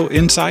video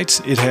insights.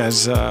 It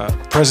has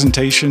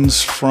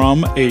presentations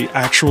from an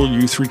actual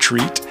youth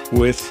retreat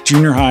with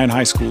junior high and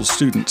high school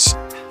students.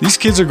 These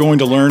kids are going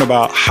to learn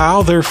about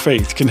how their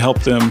faith can help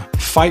them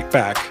fight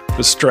back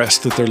the stress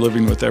that they're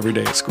living with every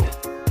day at school.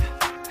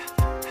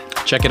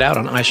 Check it out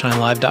on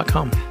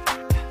iShineLive.com.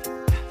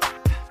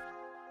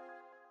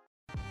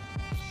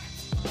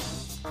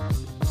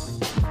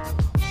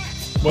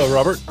 Well,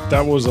 Robert,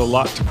 that was a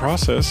lot to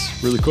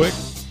process really quick.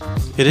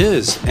 It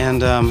is.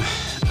 And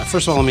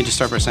first of all, let me just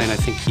start by saying I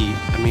think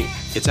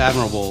it's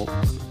admirable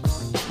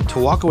to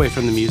walk away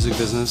from the music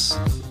business.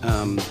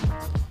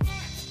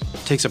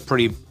 Takes a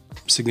pretty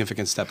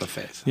significant step of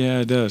faith.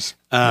 Yeah, it does.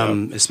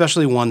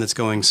 Especially one that's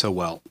going so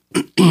well.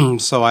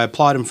 So I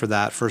applaud him for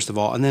that, first of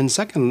all. And then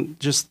second,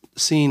 just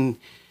seeing,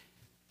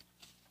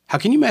 how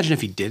can you imagine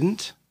if he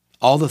didn't?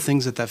 All the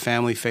things that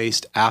family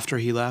faced after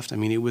he left. I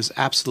mean, it was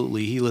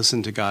absolutely, he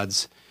listened to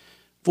God's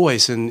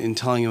voice in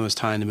telling him it was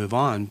time to move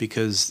on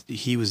because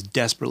he was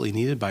desperately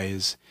needed by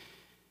his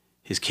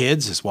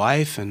kids, his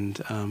wife.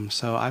 And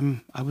so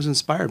I was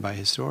inspired by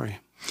his story.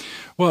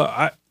 Well,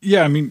 I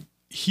mean,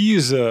 he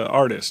is an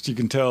artist. You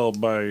can tell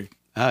by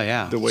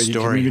the way he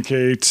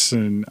communicates.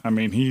 And I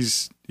mean,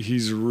 he's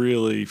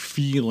really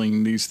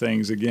feeling these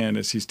things again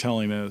as he's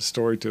telling a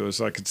story to us.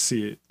 I could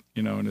see it,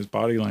 in his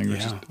body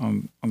language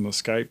on the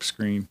Skype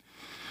screen.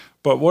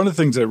 But one of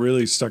the things that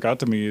really stuck out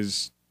to me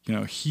is,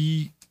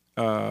 he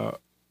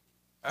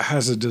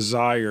has a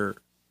desire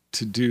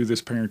to do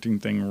this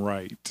parenting thing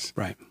right.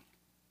 Right.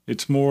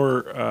 It's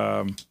more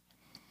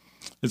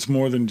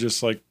than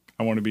just like,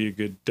 I want to be a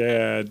good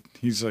dad.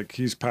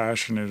 He's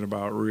passionate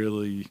about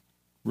really,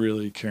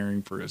 really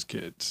caring for his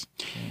kids.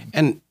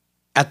 And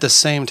at the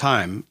same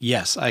time,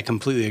 yes, I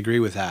completely agree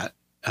with that.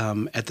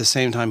 At the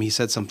same time, he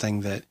said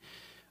something that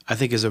I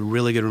think is a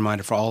really good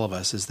reminder for all of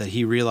us, is that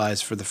he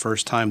realized for the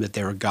first time that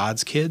they were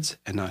God's kids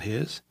and not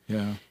his.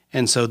 Yeah.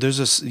 And so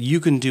we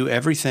can do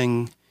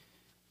everything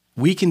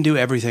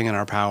in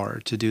our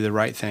power to do the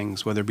right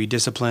things, whether it be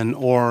discipline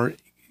or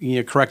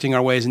correcting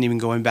our ways and even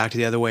going back to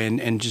the other way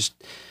and just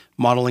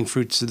modeling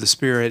fruits of the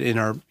Spirit in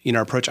our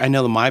approach. I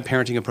know that my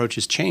parenting approach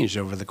has changed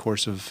over the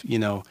course of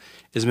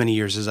as many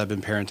years as I've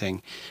been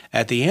parenting.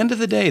 At the end of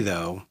the day,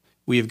 though,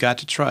 we have got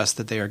to trust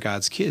that they are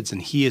God's kids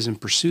and He is in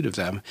pursuit of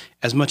them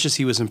as much as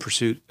He was in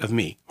pursuit of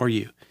me or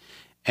you.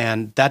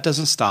 And that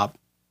doesn't stop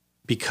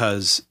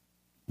because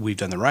we've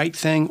done the right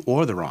thing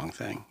or the wrong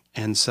thing.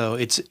 And so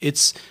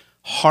it's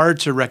hard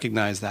to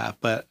recognize that,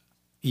 but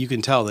you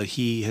can tell that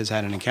he has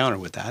had an encounter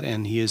with that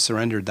and he has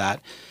surrendered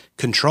that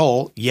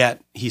control,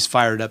 yet he's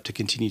fired up to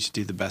continue to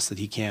do the best that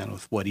he can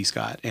with what he's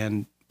got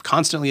and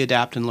constantly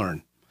adapt and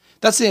learn.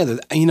 That's the other,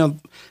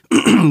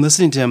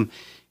 listening to him,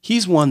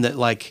 he's one that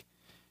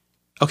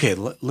okay,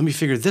 let me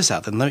figure this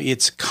out. Then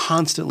it's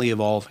constantly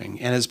evolving.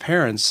 And as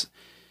parents,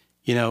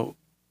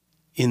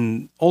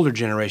 in older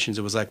generations,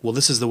 it was like, well,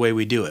 this is the way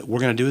we do it. We're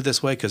going to do it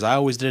this way because I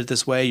always did it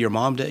this way. Your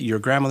mom did, your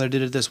grandmother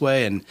did it this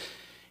way.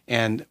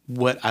 And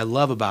what I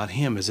love about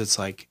him is it's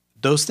like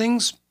those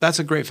things, that's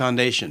a great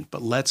foundation,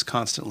 but let's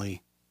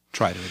constantly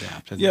try to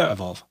adapt and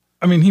evolve.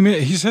 I mean,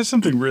 he said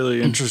something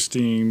really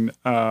interesting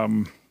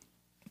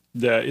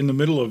that in the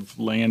middle of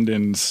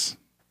Landon's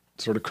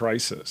sort of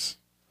crisis,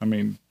 I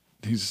mean,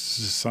 his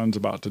son's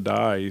about to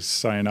die. He's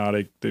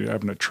cyanotic. They're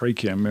having to trach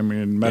him. I mean,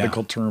 in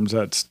medical terms,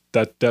 that's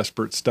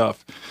desperate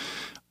stuff.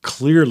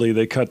 Clearly,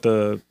 they cut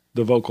the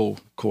vocal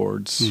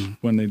cords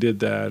when they did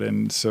that,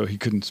 and so he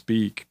couldn't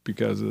speak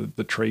because of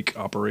the trach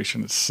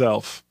operation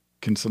itself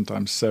can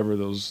sometimes sever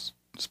those,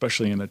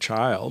 especially in a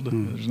child.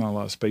 There's not a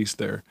lot of space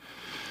there.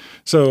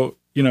 So,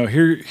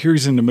 here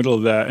he's in the middle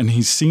of that, and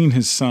he's seen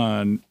his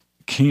son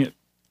can't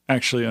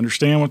actually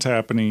understand what's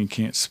happening,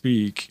 can't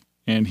speak,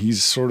 and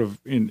he's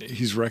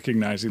he's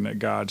recognizing that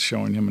God's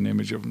showing him an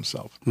image of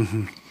himself.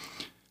 And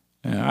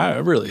I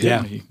really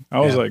hit me. I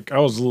was I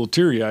was a little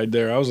teary-eyed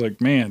there. I was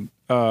like, man,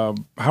 how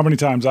many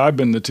times I've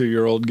been the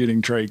 2-year-old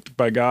getting trached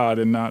by God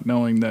and not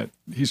knowing that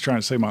he's trying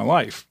to save my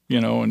life,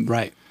 and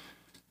right.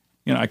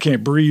 I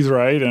can't breathe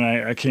right, and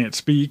I can't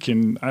speak,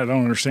 and I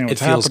don't understand what's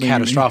happening. It feels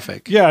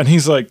catastrophic. And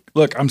he's like,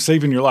 look, I'm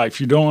saving your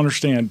life. You don't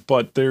understand,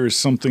 but there is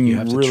something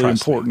really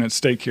important at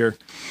stake here.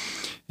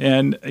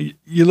 And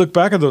you look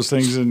back at those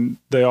things, and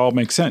they all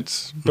make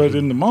sense. But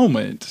in the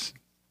moment,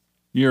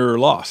 you're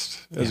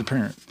lost as a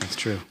parent. That's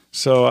true.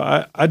 So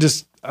I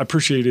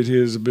appreciated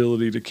his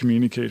ability to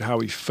communicate how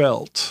he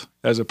felt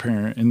as a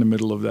parent in the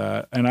middle of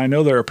that. And I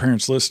know there are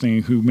parents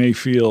listening who may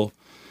feel,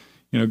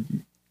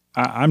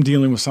 I'm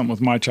dealing with something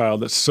with my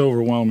child that's so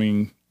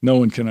overwhelming, no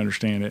one can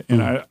understand it.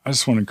 And I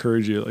just want to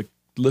encourage you,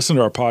 listen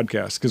to our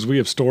podcast, because we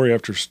have story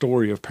after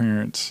story of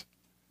parents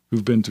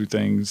who've been through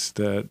things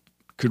that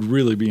could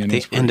really be an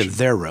inspiration. The end of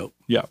their rope.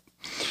 Yeah.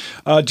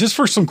 Just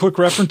for some quick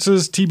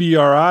references,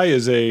 TBRI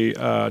is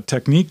a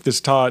technique that's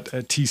taught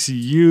at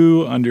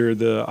TCU under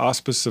the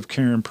auspice of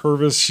Karen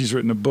Purvis. She's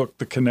written a book,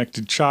 The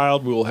Connected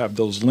Child. We will have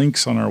those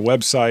links on our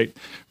website,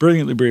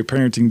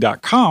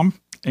 brilliantlybraveparenting.com.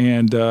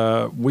 And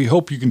we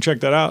hope you can check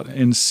that out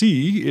and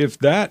see if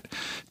that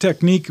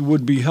technique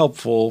would be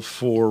helpful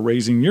for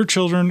raising your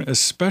children,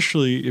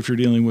 especially if you're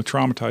dealing with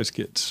traumatized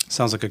kids.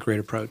 Sounds like a great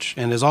approach.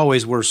 And as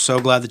always, we're so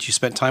glad that you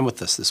spent time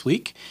with us this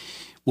week.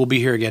 We'll be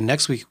here again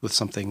next week with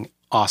something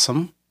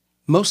awesome,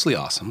 mostly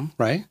awesome,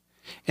 right?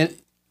 And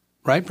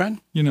right, Brad?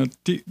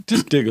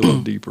 Just dig a little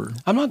deeper.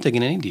 I'm not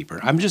digging any deeper.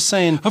 I'm just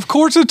saying. Of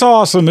course it's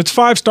awesome. It's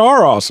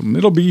 5-star awesome.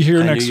 It'll be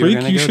here next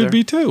week. You should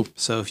be too.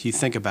 So if you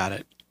think about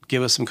it,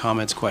 give us some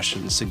comments,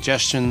 questions,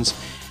 suggestions,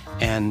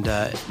 and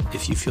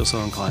if you feel so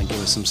inclined,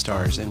 give us some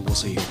stars, and we'll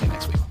see you again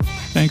next week.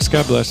 Thanks.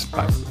 God bless.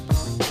 Bye.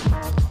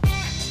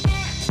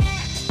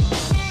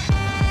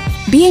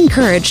 Be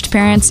encouraged,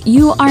 parents.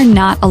 You are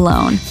not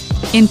alone.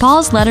 In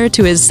Paul's letter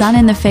to his son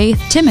in the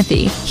faith,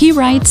 Timothy, he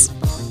writes,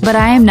 "But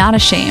I am not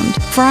ashamed,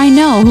 for I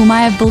know whom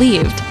I have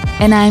believed,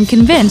 and I am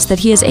convinced that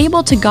he is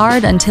able to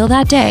guard until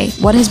that day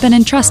what has been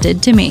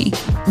entrusted to me."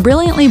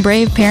 Brilliantly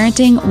Brave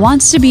Parenting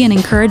wants to be an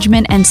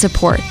encouragement and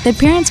support that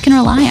parents can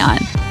rely on.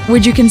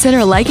 Would you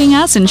consider liking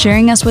us and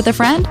sharing us with a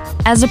friend?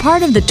 As a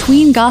part of the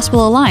Tween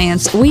Gospel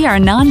Alliance, we are a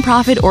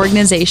nonprofit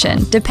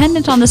organization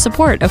dependent on the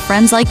support of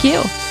friends like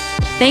you.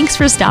 Thanks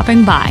for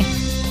stopping by.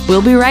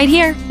 We'll be right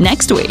here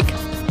next week.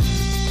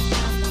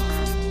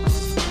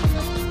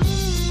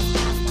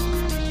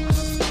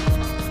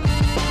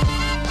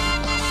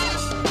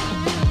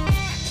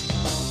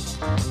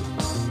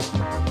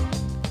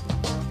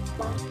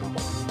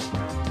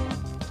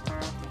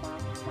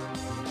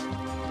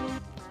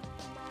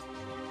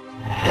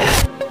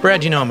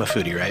 Brad, you know I'm a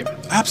foodie, right?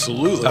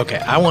 Absolutely. Okay,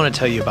 I want to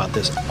tell you about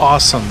this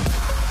awesome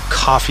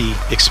coffee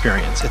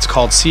experience. It's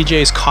called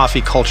CJ's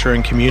Coffee Culture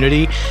and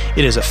Community.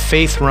 It is a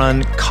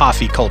faith-run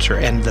coffee culture,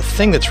 and the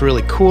thing that's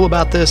really cool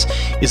about this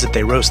is that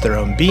they roast their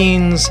own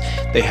beans,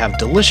 they have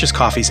delicious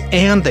coffees,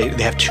 and they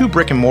have 2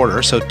 brick and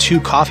mortar, so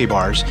 2 coffee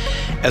bars,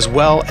 as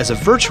well as a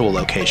virtual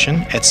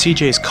location at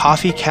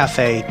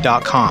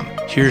cjscoffeecafe.com.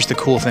 Here's the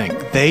cool thing.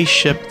 They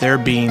ship their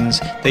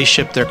beans, they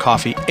ship their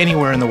coffee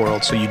anywhere in the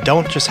world, so you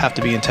don't just have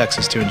to be in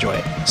Texas to enjoy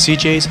it.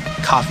 CJ's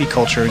Coffee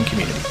Culture and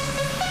Community.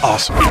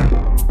 Awesome.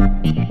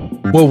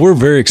 Well, we're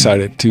very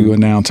excited to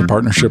announce a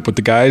partnership with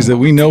the guys that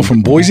we know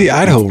from Boise,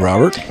 Idaho,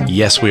 Robert.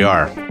 Yes, we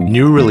are.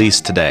 New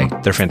release today.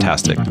 They're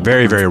fantastic.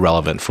 Very, very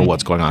relevant for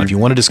what's going on. If you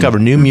want to discover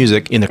new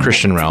music in the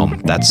Christian realm,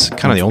 that's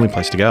kind of the only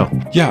place to go.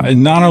 Yeah,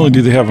 and not only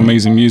do they have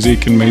amazing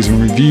music and amazing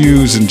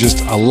reviews and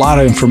just a lot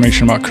of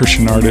information about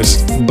Christian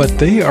artists, but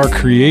they are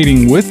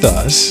creating with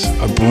us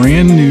a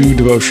brand new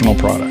devotional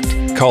product.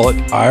 Call it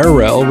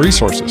IRL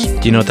Resources.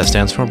 Do you know what that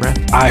stands for,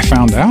 Brad? I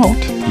found out.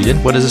 You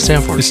did? What does it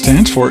stand for? It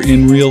stands for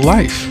In Real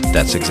Life.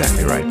 That's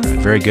exactly right,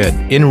 Brad. Very good.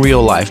 In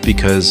real life,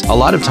 because a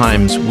lot of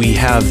times we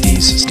have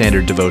these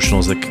standard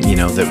devotionals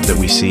that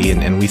we see,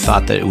 and we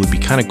thought that it would be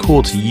kind of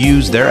cool to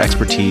use their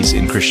expertise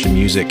in Christian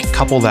music,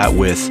 couple that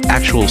with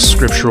actual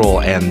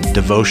scriptural and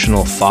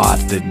devotional thought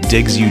that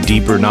digs you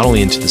deeper, not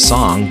only into the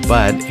song,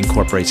 but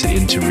incorporates it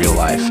into real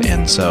life.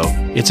 And so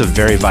it's a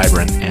very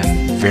vibrant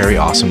and very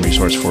awesome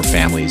resource for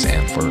families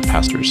and for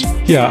pastors.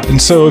 Yeah,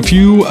 and so if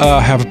you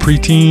have a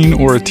preteen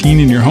or a teen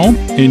in your home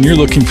and you're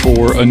looking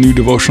for a new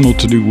devotional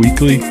to do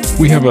weekly,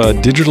 we have a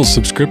digital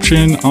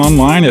subscription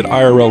online at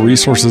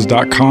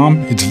irlresources.com.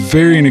 It's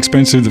very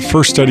inexpensive. The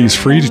first study is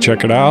free to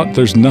check it out.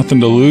 There's nothing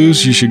to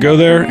lose. You should go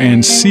there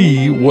and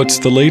see what's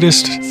the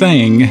latest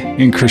thing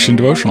in Christian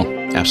devotional.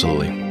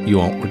 Absolutely. You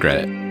won't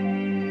regret it.